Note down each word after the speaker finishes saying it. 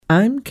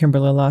I'm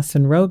Kimberly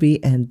Lawson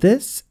Roby, and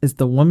this is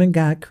the Woman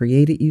God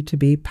Created You to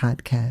Be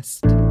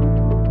podcast.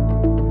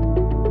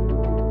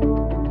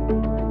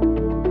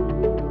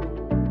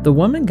 The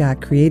Woman God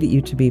Created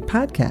You to Be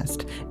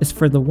podcast is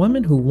for the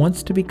woman who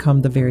wants to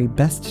become the very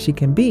best she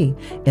can be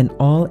in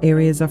all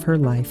areas of her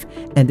life,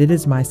 and it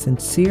is my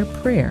sincere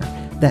prayer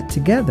that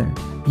together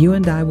you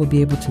and I will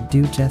be able to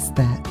do just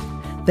that.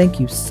 Thank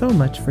you so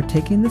much for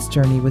taking this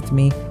journey with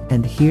me,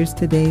 and here's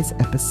today's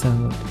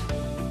episode.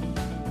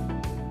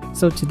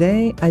 So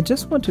today, I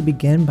just want to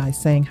begin by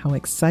saying how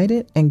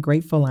excited and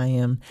grateful I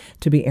am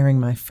to be airing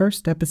my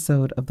first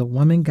episode of the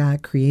Woman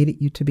God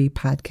Created You to Be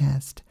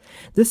podcast.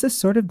 This has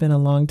sort of been a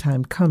long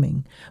time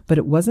coming, but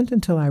it wasn't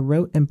until I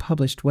wrote and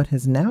published what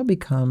has now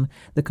become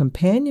the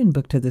companion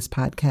book to this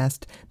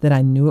podcast that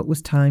I knew it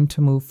was time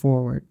to move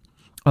forward.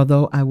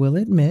 Although I will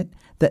admit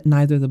that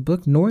neither the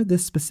book nor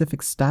this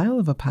specific style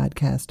of a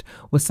podcast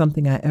was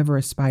something I ever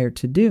aspired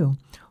to do,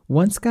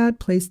 once God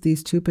placed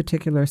these two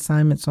particular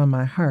assignments on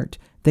my heart,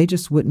 they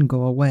just wouldn't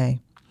go away,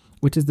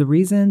 which is the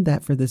reason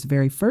that for this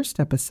very first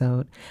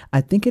episode,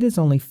 I think it is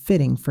only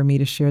fitting for me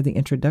to share the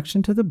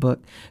introduction to the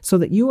book so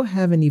that you will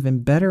have an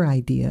even better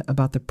idea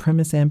about the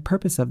premise and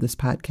purpose of this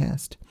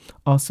podcast.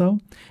 Also,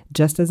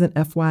 just as an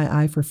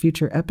FYI for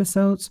future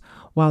episodes,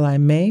 while I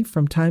may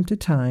from time to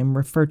time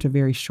refer to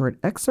very short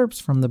excerpts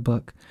from the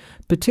book,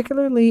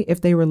 particularly if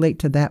they relate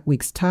to that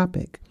week's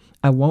topic,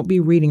 I won't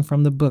be reading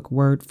from the book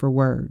word for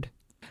word.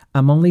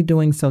 I'm only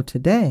doing so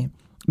today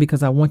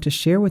because I want to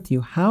share with you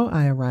how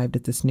I arrived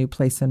at this new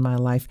place in my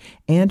life,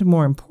 and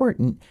more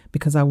important,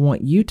 because I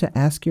want you to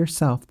ask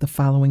yourself the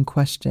following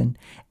question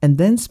and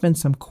then spend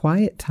some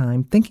quiet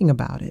time thinking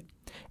about it.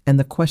 And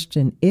the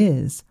question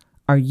is,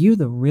 are you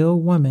the real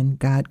woman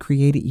God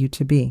created you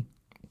to be?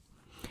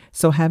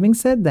 So having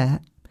said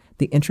that,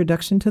 the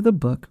introduction to the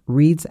book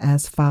reads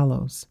as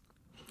follows.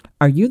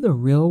 Are you the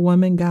real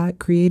woman God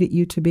created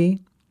you to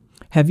be?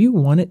 Have you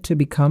wanted to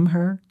become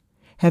her?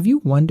 Have you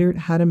wondered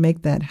how to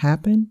make that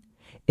happen?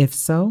 If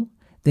so,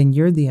 then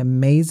you're the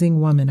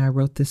amazing woman I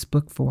wrote this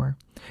book for.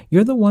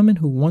 You're the woman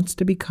who wants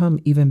to become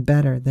even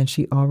better than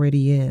she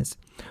already is.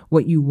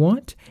 What you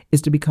want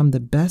is to become the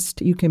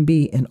best you can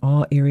be in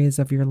all areas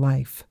of your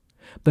life.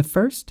 But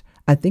first,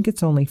 I think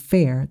it's only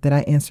fair that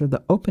I answer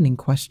the opening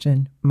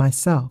question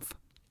myself.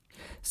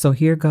 So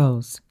here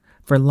goes.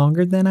 For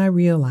longer than I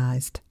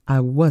realized, I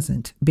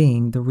wasn't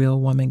being the real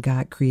woman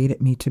God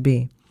created me to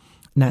be.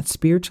 Not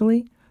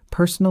spiritually,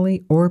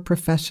 personally, or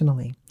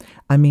professionally.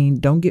 I mean,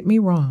 don't get me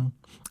wrong.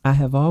 I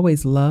have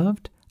always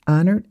loved,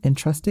 honored, and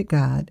trusted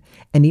God,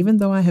 and even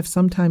though I have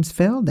sometimes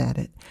failed at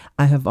it,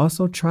 I have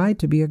also tried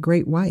to be a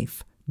great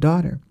wife,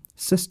 daughter,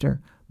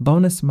 sister,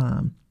 bonus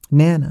mom,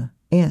 nana,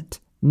 aunt,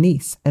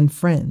 niece, and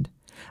friend.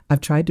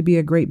 I've tried to be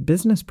a great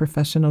business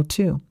professional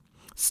too.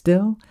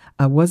 Still,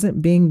 I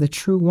wasn't being the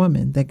true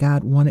woman that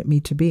God wanted me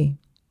to be.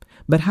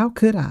 But how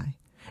could I?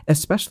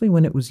 Especially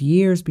when it was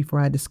years before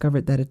I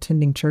discovered that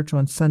attending church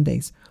on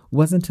Sundays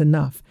wasn't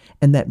enough,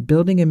 and that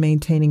building and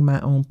maintaining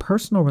my own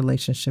personal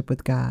relationship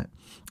with God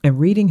and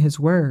reading His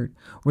Word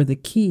were the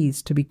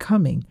keys to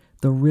becoming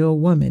the real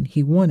woman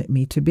He wanted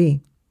me to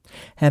be.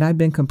 Had I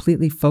been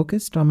completely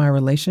focused on my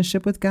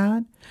relationship with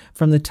God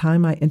from the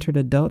time I entered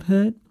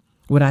adulthood,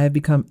 would I have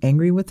become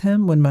angry with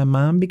Him when my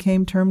mom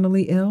became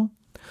terminally ill?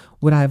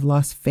 Would I have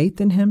lost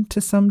faith in Him to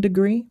some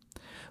degree?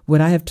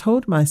 Would I have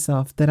told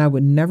myself that I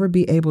would never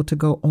be able to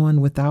go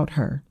on without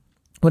her?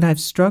 Would I have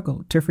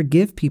struggled to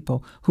forgive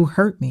people who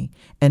hurt me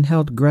and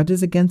held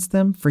grudges against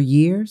them for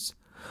years?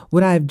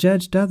 Would I have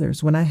judged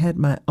others when I had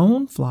my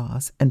own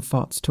flaws and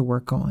faults to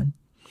work on?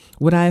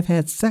 Would I have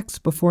had sex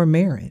before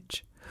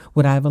marriage?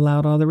 Would I have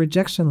allowed all the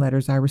rejection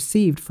letters I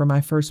received for my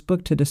first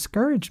book to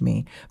discourage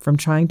me from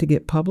trying to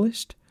get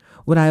published?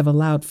 Would I have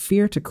allowed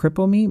fear to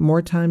cripple me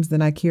more times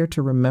than I care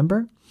to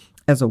remember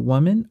as a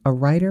woman, a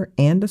writer,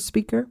 and a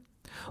speaker?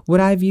 Would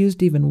I have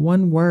used even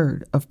one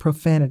word of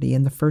profanity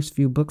in the first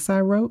few books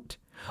I wrote?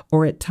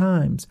 Or at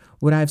times,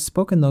 would I have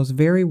spoken those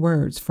very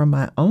words from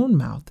my own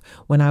mouth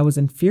when I was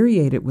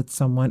infuriated with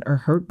someone or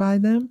hurt by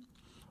them?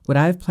 Would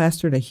I have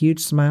plastered a huge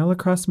smile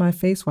across my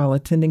face while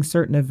attending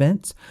certain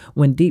events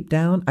when deep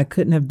down I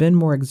couldn't have been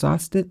more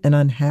exhausted and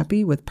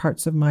unhappy with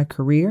parts of my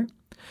career?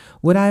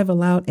 Would I have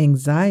allowed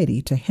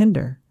anxiety to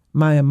hinder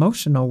my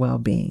emotional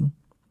well-being?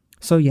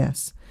 So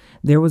yes,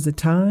 there was a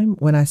time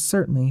when I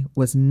certainly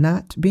was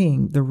not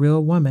being the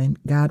real woman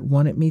God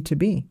wanted me to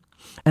be.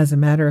 As a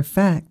matter of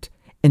fact,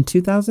 in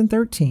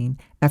 2013,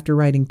 after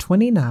writing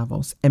 20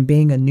 novels and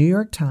being a New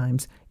York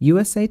Times,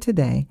 USA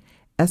Today,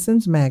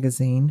 Essence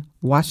Magazine,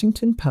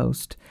 Washington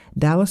Post,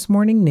 Dallas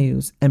Morning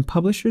News, and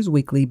Publishers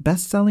Weekly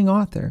best-selling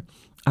author,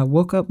 I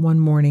woke up one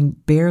morning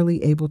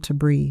barely able to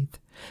breathe.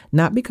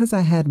 Not because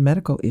I had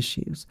medical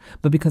issues,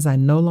 but because I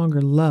no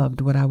longer loved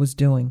what I was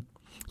doing.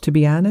 To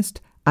be honest,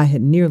 I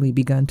had nearly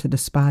begun to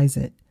despise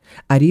it.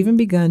 I'd even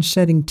begun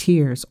shedding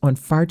tears on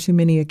far too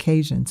many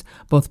occasions,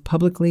 both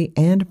publicly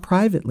and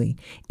privately,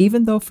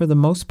 even though for the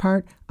most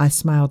part I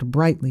smiled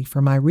brightly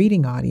for my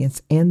reading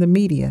audience and the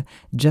media,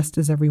 just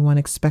as everyone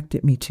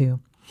expected me to.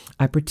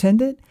 I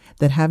pretended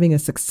that having a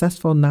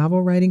successful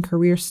novel writing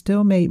career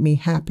still made me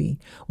happy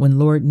when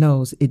Lord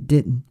knows it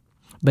didn't.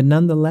 But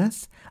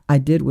nonetheless, I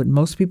did what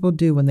most people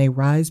do when they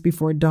rise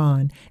before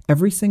dawn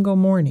every single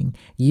morning,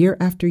 year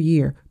after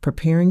year,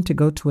 preparing to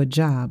go to a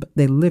job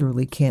they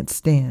literally can't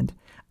stand.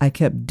 I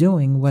kept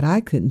doing what I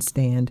couldn't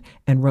stand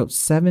and wrote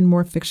 7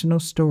 more fictional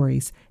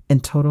stories in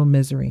total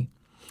misery.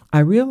 I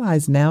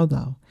realize now,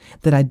 though,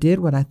 that I did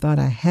what I thought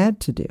I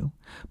had to do,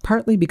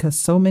 partly because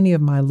so many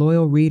of my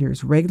loyal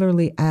readers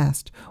regularly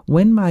asked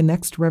when my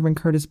next Reverend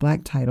Curtis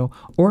Black title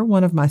or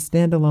one of my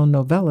standalone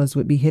novellas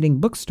would be hitting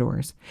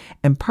bookstores,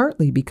 and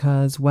partly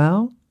because,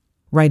 well,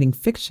 writing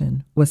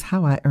fiction was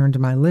how I earned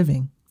my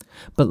living.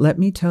 But let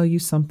me tell you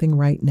something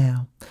right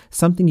now,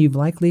 something you've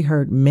likely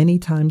heard many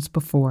times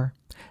before.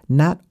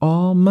 Not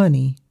all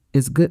money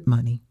is good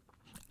money.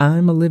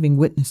 I'm a living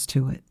witness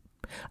to it.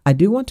 I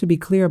do want to be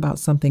clear about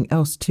something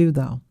else too,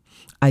 though.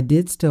 I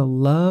did still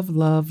love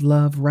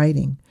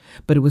writing,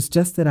 but it was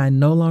just that I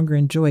no longer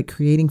enjoyed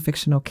creating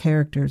fictional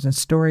characters and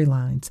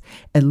storylines,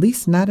 at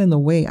least not in the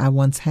way I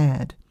once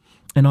had.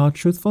 In all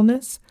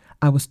truthfulness,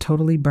 I was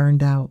totally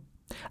burned out.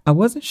 I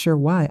wasn't sure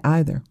why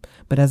either,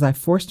 but as I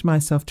forced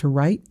myself to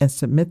write and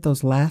submit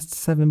those last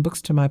 7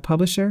 books to my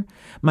publisher,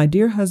 my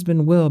dear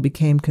husband Will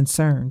became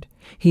concerned.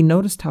 He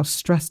noticed how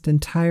stressed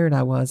and tired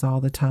I was all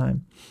the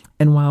time.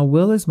 And while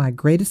Will is my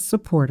greatest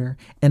supporter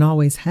and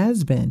always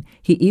has been,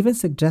 he even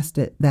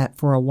suggested that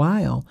for a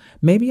while,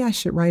 maybe I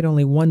should write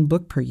only 1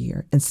 book per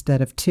year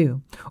instead of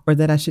 2, or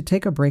that I should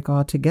take a break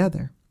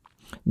altogether.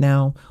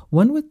 Now,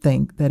 one would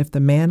think that if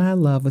the man I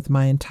love with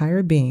my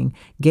entire being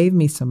gave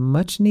me some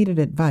much-needed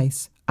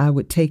advice, I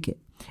would take it.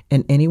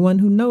 And anyone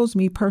who knows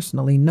me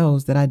personally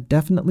knows that I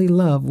definitely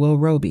love Will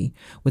Roby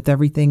with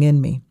everything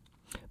in me.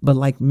 But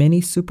like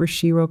many super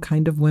shero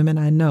kind of women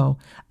I know,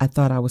 I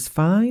thought I was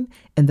fine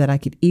and that I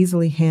could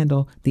easily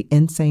handle the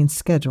insane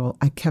schedule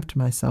I kept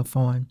myself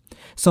on.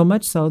 So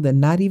much so that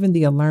not even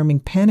the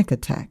alarming panic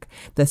attack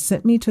that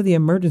sent me to the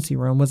emergency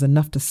room was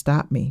enough to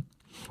stop me.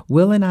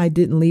 Will and I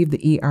didn't leave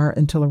the ER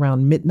until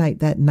around midnight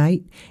that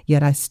night,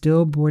 yet I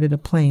still boarded a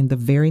plane the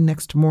very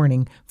next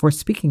morning for a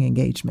speaking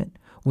engagement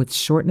with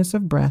shortness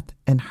of breath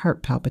and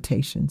heart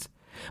palpitations.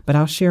 But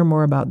I'll share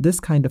more about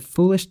this kind of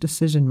foolish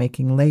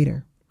decision-making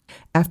later.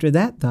 After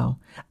that, though,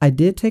 I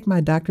did take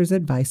my doctor's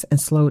advice and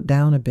slowed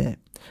down a bit.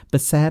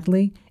 But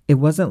sadly, it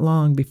wasn't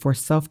long before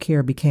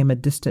self-care became a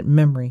distant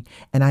memory,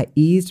 and I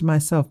eased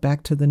myself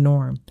back to the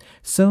norm.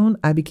 Soon,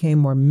 I became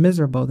more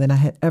miserable than I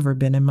had ever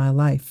been in my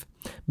life.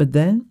 But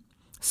then,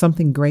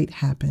 something great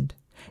happened.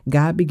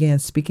 God began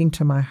speaking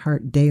to my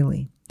heart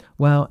daily.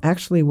 Well,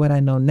 actually, what I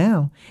know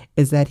now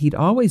is that he'd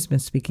always been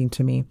speaking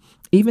to me,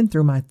 even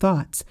through my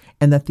thoughts,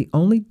 and that the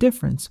only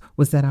difference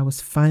was that I was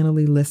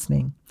finally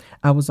listening.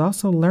 I was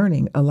also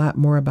learning a lot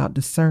more about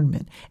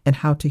discernment and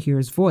how to hear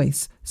his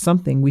voice,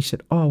 something we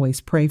should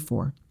always pray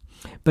for.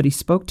 But he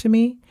spoke to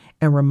me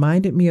and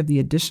reminded me of the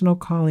additional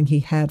calling he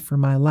had for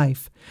my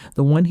life,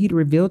 the one he'd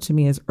revealed to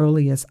me as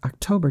early as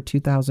October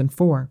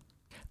 2004.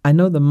 I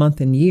know the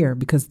month and year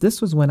because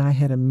this was when I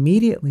had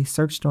immediately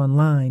searched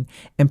online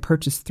and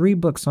purchased 3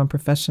 books on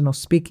professional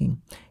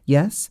speaking.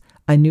 Yes,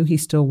 I knew he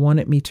still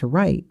wanted me to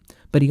write,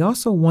 but he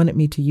also wanted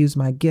me to use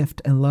my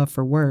gift and love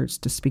for words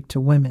to speak to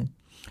women.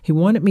 He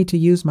wanted me to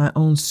use my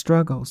own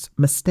struggles,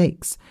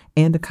 mistakes,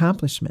 and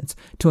accomplishments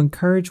to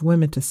encourage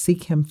women to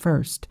seek him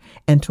first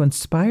and to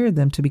inspire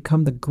them to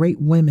become the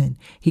great women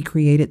he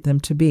created them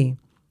to be,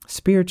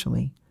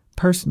 spiritually,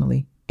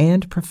 personally,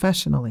 and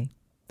professionally.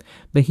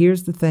 But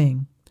here's the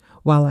thing.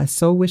 While I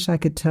so wish I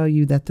could tell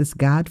you that this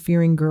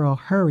God-fearing girl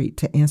hurried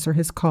to answer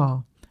his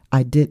call,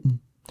 I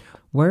didn't.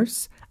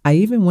 Worse, I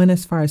even went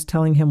as far as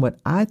telling him what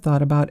I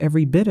thought about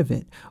every bit of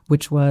it,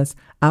 which was,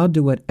 I'll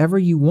do whatever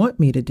you want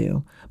me to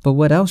do, but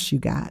what else you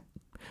got?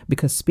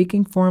 Because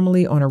speaking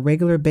formally on a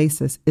regular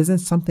basis isn't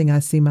something I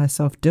see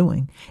myself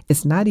doing.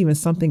 It's not even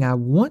something I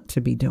want to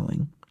be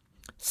doing.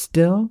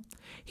 Still,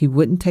 he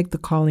wouldn't take the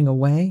calling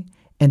away,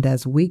 and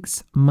as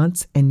weeks,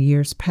 months, and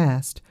years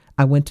passed,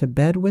 I went to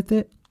bed with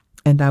it,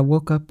 and I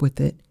woke up with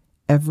it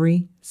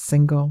every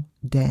single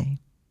day.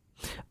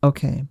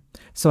 Okay,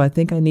 so I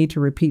think I need to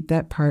repeat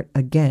that part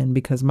again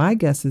because my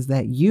guess is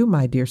that you,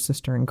 my dear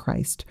sister in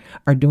Christ,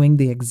 are doing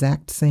the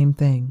exact same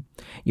thing.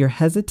 You're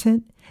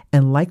hesitant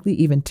and likely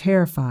even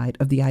terrified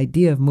of the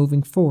idea of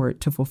moving forward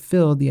to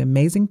fulfill the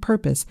amazing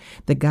purpose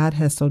that God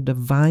has so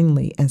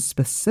divinely and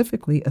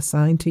specifically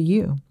assigned to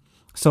you.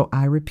 So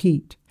I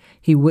repeat,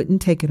 he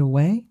wouldn't take it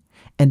away,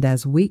 and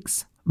as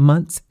weeks,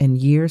 months, and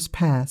years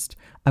passed,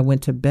 I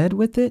went to bed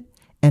with it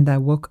and I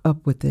woke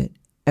up with it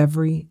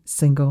every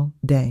single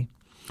day.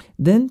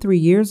 Then 3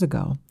 years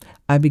ago,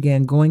 I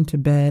began going to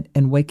bed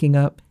and waking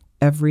up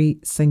every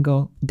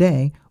single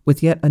day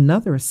with yet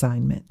another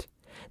assignment.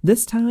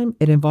 This time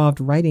it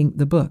involved writing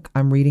the book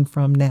I'm reading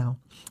from now,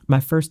 my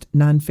first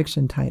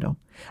nonfiction title.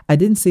 I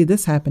didn't see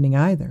this happening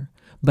either,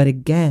 but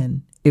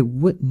again, it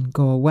wouldn't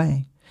go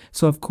away.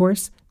 So of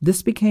course,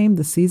 this became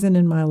the season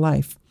in my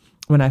life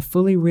when I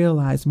fully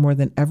realized more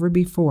than ever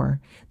before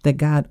that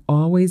God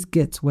always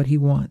gets what he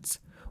wants.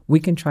 We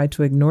can try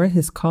to ignore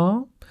his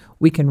call,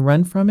 we can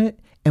run from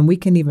it, and we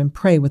can even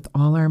pray with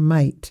all our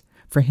might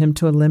for him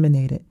to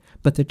eliminate it.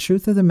 But the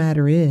truth of the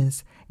matter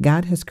is,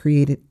 God has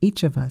created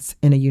each of us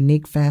in a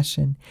unique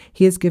fashion.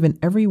 He has given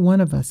every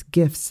one of us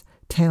gifts,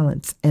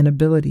 talents, and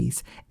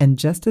abilities. And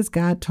just as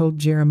God told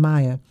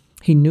Jeremiah,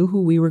 he knew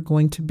who we were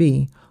going to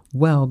be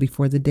well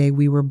before the day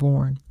we were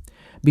born.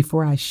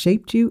 Before I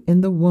shaped you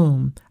in the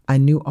womb, I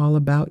knew all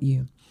about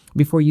you.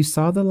 Before you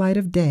saw the light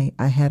of day,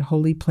 I had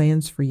holy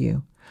plans for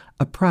you.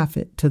 A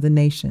prophet to the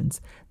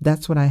nations.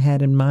 That's what I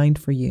had in mind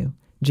for you.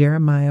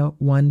 Jeremiah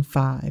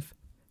 1:5.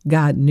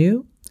 God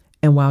knew,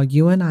 and while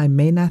you and I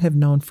may not have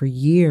known for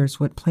years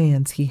what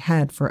plans he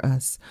had for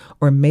us,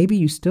 or maybe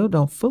you still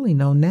don't fully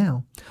know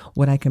now,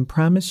 what I can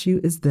promise you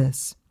is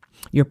this.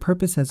 Your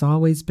purpose has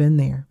always been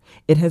there.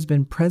 It has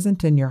been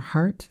present in your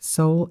heart,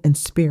 soul, and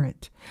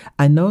spirit.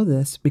 I know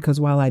this because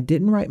while I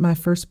didn't write my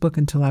first book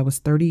until I was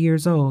 30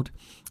 years old,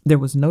 there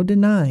was no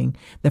denying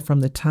that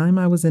from the time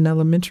I was in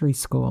elementary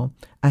school,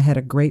 I had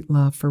a great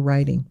love for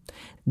writing.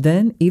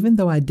 Then, even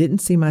though I didn't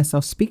see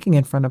myself speaking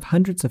in front of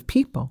hundreds of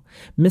people,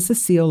 Mrs.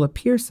 Ceola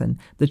Pearson,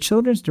 the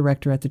children's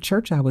director at the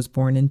church I was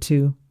born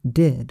into,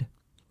 did.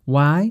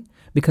 Why?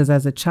 Because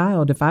as a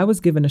child, if I was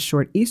given a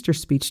short Easter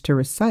speech to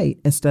recite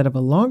instead of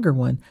a longer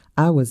one,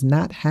 I was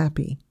not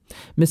happy.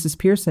 Mrs.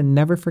 Pearson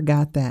never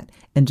forgot that,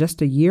 and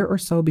just a year or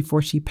so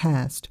before she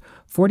passed,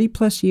 40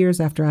 plus years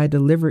after I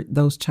delivered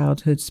those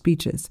childhood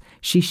speeches,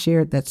 she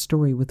shared that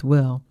story with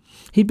Will.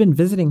 He'd been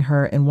visiting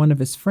her and one of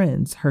his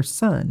friends, her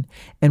son,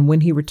 and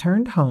when he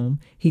returned home,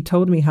 he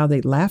told me how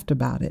they'd laughed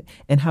about it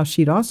and how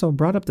she'd also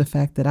brought up the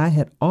fact that I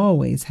had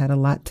always had a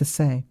lot to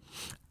say.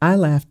 I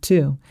laughed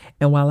too,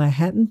 and while I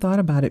hadn't thought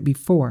about it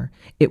before,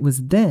 it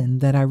was then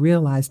that I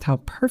realized how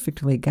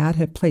perfectly God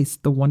had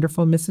placed the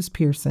wonderful Mrs.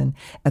 Pearson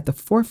at the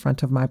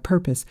forefront of my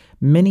purpose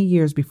many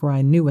years before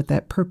I knew what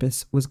that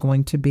purpose was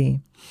going to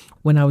be.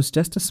 When I was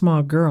just a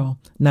small girl,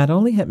 not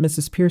only had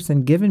Mrs.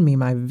 Pearson given me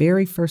my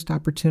very first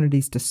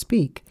opportunities to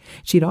speak,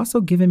 she'd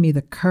also given me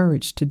the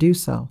courage to do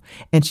so,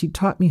 and she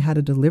taught me how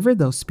to deliver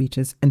those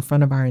speeches in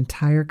front of our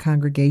entire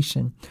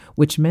congregation,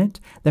 which meant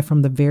that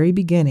from the very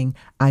beginning,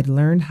 I'd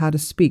learned how to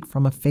speak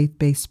from a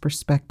faith-based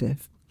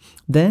perspective.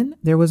 Then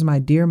there was my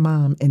dear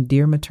mom and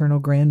dear maternal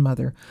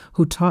grandmother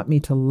who taught me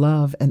to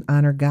love and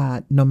honor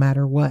God no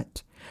matter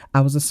what.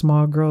 I was a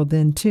small girl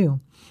then too,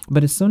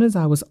 but as soon as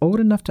I was old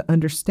enough to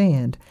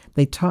understand,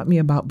 they taught me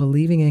about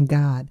believing in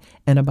God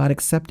and about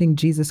accepting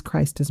Jesus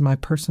Christ as my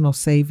personal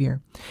Savior.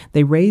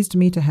 They raised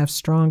me to have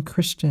strong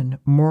Christian,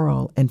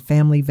 moral, and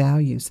family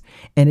values,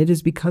 and it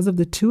is because of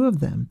the two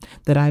of them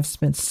that I've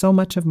spent so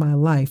much of my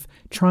life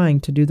trying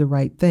to do the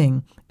right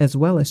thing, as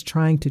well as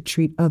trying to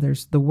treat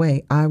others the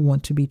way I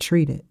want to be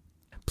treated.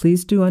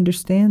 Please do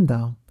understand,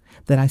 though,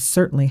 that I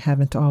certainly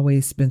haven't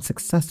always been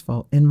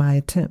successful in my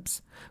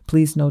attempts.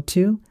 Please know,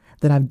 too,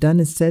 that I've done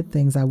and said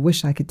things I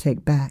wish I could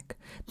take back,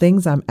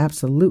 things I'm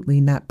absolutely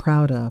not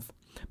proud of.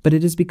 But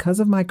it is because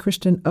of my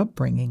Christian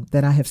upbringing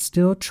that I have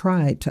still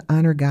tried to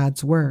honor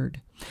God's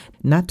word.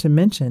 Not to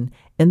mention,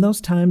 in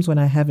those times when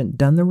I haven't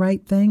done the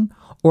right thing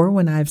or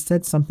when I've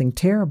said something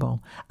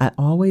terrible, I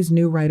always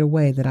knew right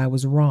away that I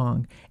was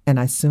wrong, and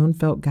I soon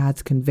felt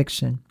God's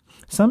conviction.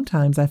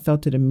 Sometimes I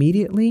felt it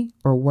immediately,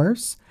 or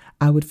worse,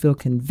 I would feel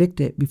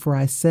convicted before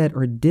I said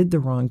or did the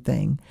wrong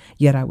thing,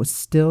 yet I would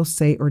still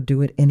say or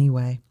do it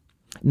anyway.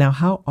 Now,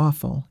 how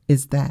awful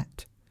is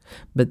that?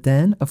 But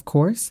then, of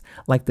course,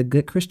 like the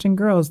good Christian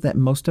girls that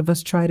most of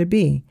us try to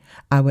be,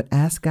 I would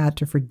ask God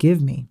to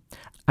forgive me.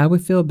 I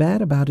would feel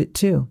bad about it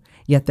too,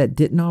 yet that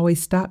didn't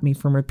always stop me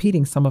from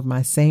repeating some of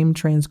my same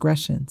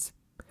transgressions.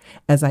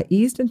 As I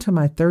eased into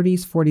my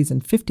 30s, 40s,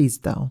 and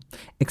 50s, though,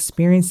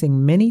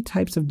 experiencing many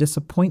types of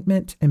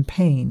disappointment and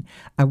pain,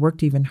 I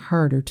worked even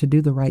harder to do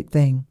the right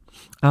thing.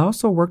 I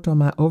also worked on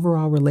my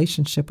overall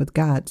relationship with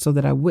God so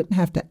that I wouldn't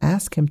have to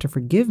ask him to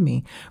forgive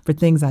me for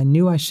things I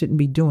knew I shouldn't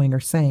be doing or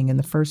saying in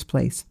the first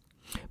place.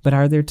 But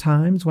are there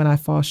times when I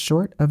fall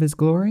short of his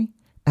glory?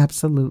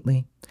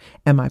 Absolutely.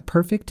 Am I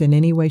perfect in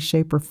any way,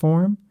 shape, or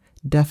form?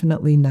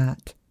 Definitely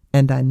not,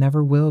 and I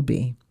never will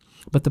be.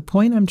 But the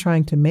point I'm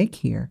trying to make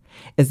here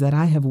is that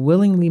I have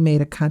willingly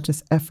made a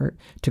conscious effort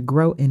to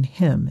grow in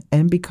him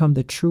and become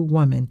the true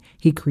woman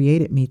he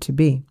created me to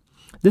be.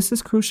 This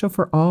is crucial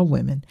for all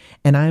women,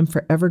 and I am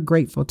forever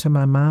grateful to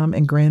my mom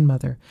and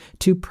grandmother,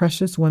 two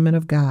precious women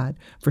of God,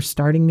 for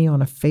starting me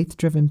on a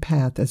faith-driven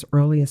path as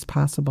early as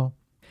possible.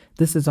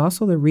 This is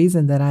also the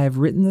reason that I have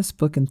written this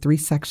book in 3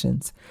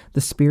 sections: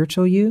 the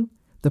spiritual you,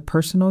 the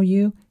personal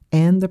you,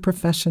 and the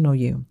professional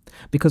you.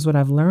 Because what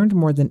I've learned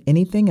more than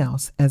anything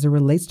else as it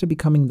relates to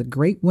becoming the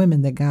great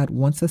women that God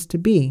wants us to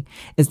be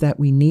is that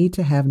we need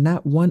to have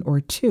not 1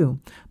 or 2,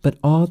 but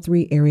all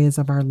 3 areas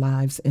of our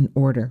lives in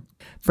order.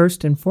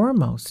 First and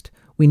foremost,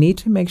 we need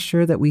to make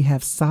sure that we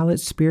have solid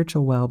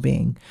spiritual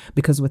well-being,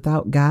 because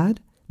without God,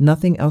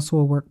 Nothing else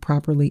will work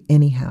properly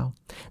anyhow.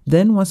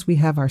 Then once we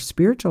have our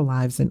spiritual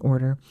lives in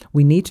order,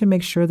 we need to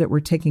make sure that we're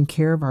taking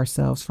care of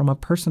ourselves from a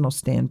personal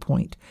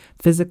standpoint,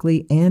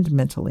 physically and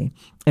mentally.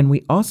 And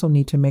we also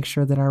need to make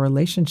sure that our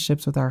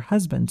relationships with our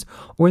husbands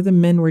or the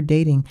men we're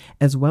dating,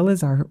 as well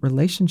as our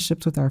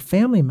relationships with our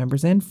family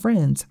members and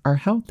friends, are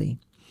healthy.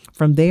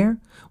 From there,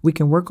 we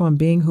can work on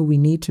being who we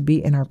need to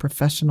be in our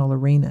professional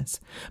arenas.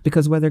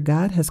 Because whether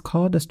God has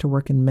called us to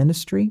work in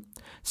ministry,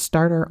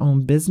 start our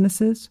own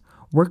businesses,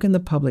 work in the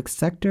public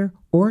sector,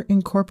 or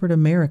in corporate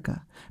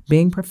America,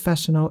 being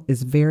professional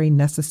is very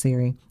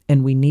necessary,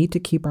 and we need to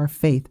keep our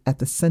faith at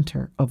the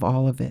center of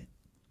all of it.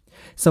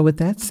 So with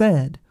that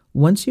said,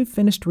 once you've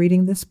finished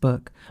reading this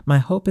book, my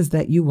hope is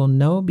that you will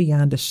know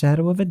beyond a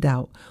shadow of a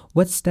doubt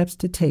what steps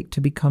to take to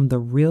become the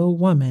real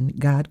woman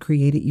God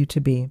created you to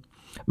be.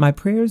 My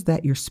prayer is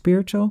that your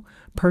spiritual,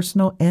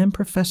 personal, and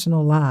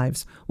professional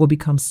lives will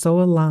become so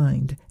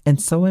aligned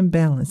and so in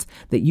balance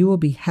that you will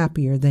be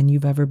happier than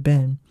you've ever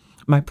been.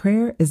 My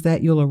prayer is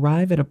that you'll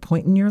arrive at a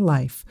point in your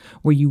life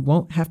where you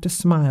won't have to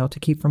smile to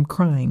keep from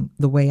crying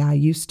the way I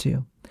used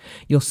to.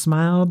 You'll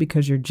smile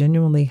because you're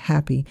genuinely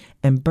happy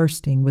and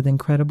bursting with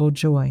incredible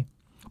joy.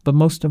 But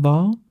most of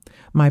all,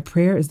 my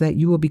prayer is that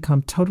you will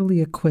become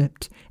totally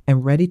equipped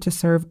and ready to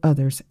serve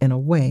others in a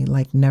way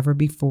like never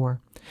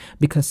before.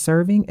 Because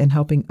serving and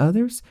helping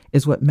others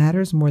is what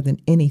matters more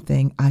than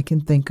anything I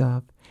can think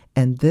of.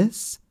 And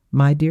this,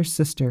 my dear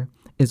sister,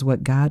 is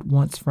what God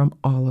wants from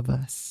all of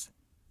us.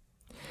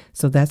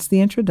 So that's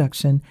the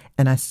introduction,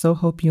 and I so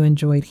hope you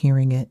enjoyed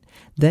hearing it.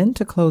 Then,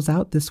 to close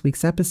out this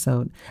week's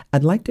episode,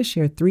 I'd like to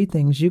share 3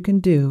 things you can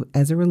do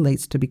as it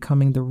relates to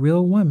becoming the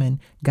real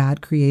woman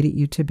God created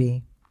you to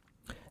be.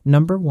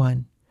 Number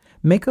 1,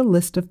 make a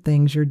list of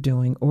things you're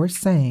doing or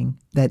saying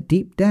that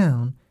deep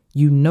down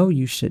you know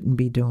you shouldn't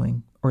be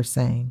doing or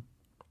saying.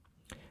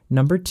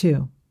 Number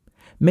 2,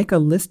 make a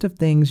list of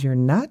things you're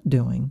not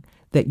doing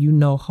that you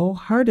know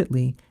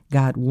wholeheartedly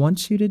God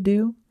wants you to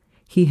do,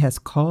 He has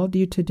called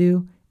you to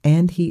do,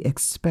 and He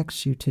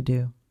expects you to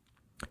do.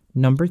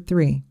 Number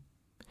 3,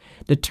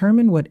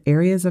 determine what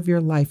areas of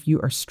your life you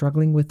are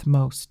struggling with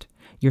most: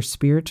 your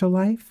spiritual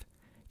life,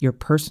 your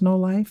personal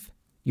life,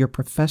 your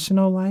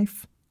professional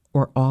life,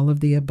 or all of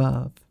the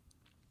above.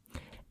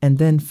 And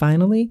then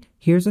finally,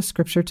 here's a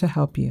scripture to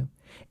help you.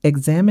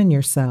 Examine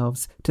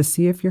yourselves to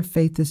see if your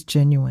faith is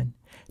genuine.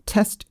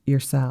 Test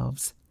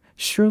yourselves.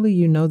 Surely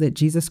you know that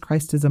Jesus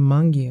Christ is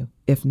among you.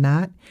 If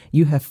not,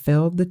 you have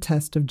failed the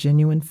test of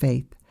genuine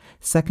faith.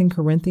 2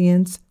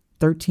 Corinthians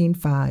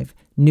 13:5,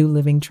 New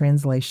Living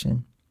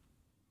Translation.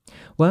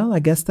 Well, I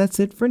guess that's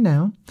it for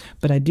now,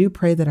 but I do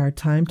pray that our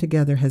time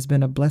together has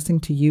been a blessing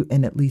to you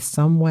in at least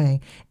some way,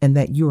 and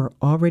that you are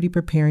already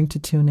preparing to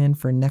tune in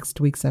for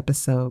next week's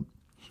episode.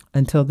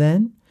 Until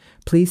then,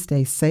 please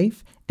stay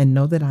safe and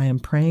know that I am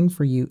praying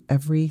for you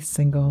every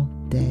single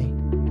day.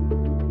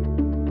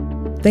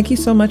 Thank you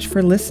so much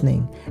for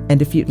listening, and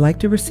if you'd like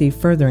to receive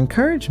further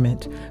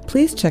encouragement,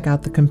 please check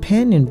out the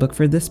companion book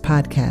for this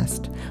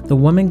podcast, The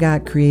Woman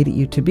God Created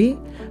You to Be: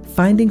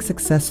 Finding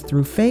Success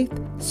Through Faith,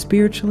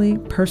 Spiritually,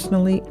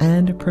 Personally,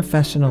 and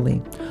Professionally.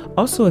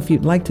 Also, if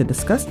you'd like to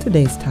discuss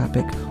today's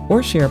topic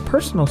or share a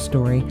personal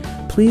story,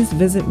 please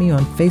visit me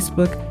on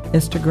Facebook,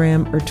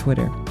 Instagram, or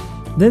Twitter.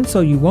 Then,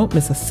 so you won't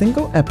miss a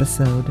single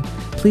episode,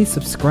 please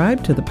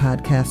subscribe to the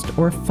podcast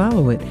or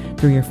follow it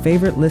through your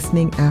favorite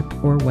listening app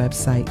or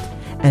website.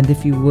 And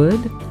if you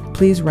would,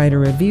 please write a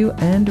review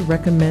and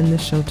recommend the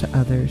show to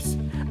others.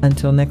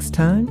 Until next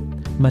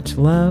time, much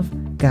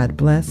love, God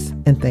bless,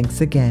 and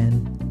thanks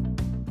again.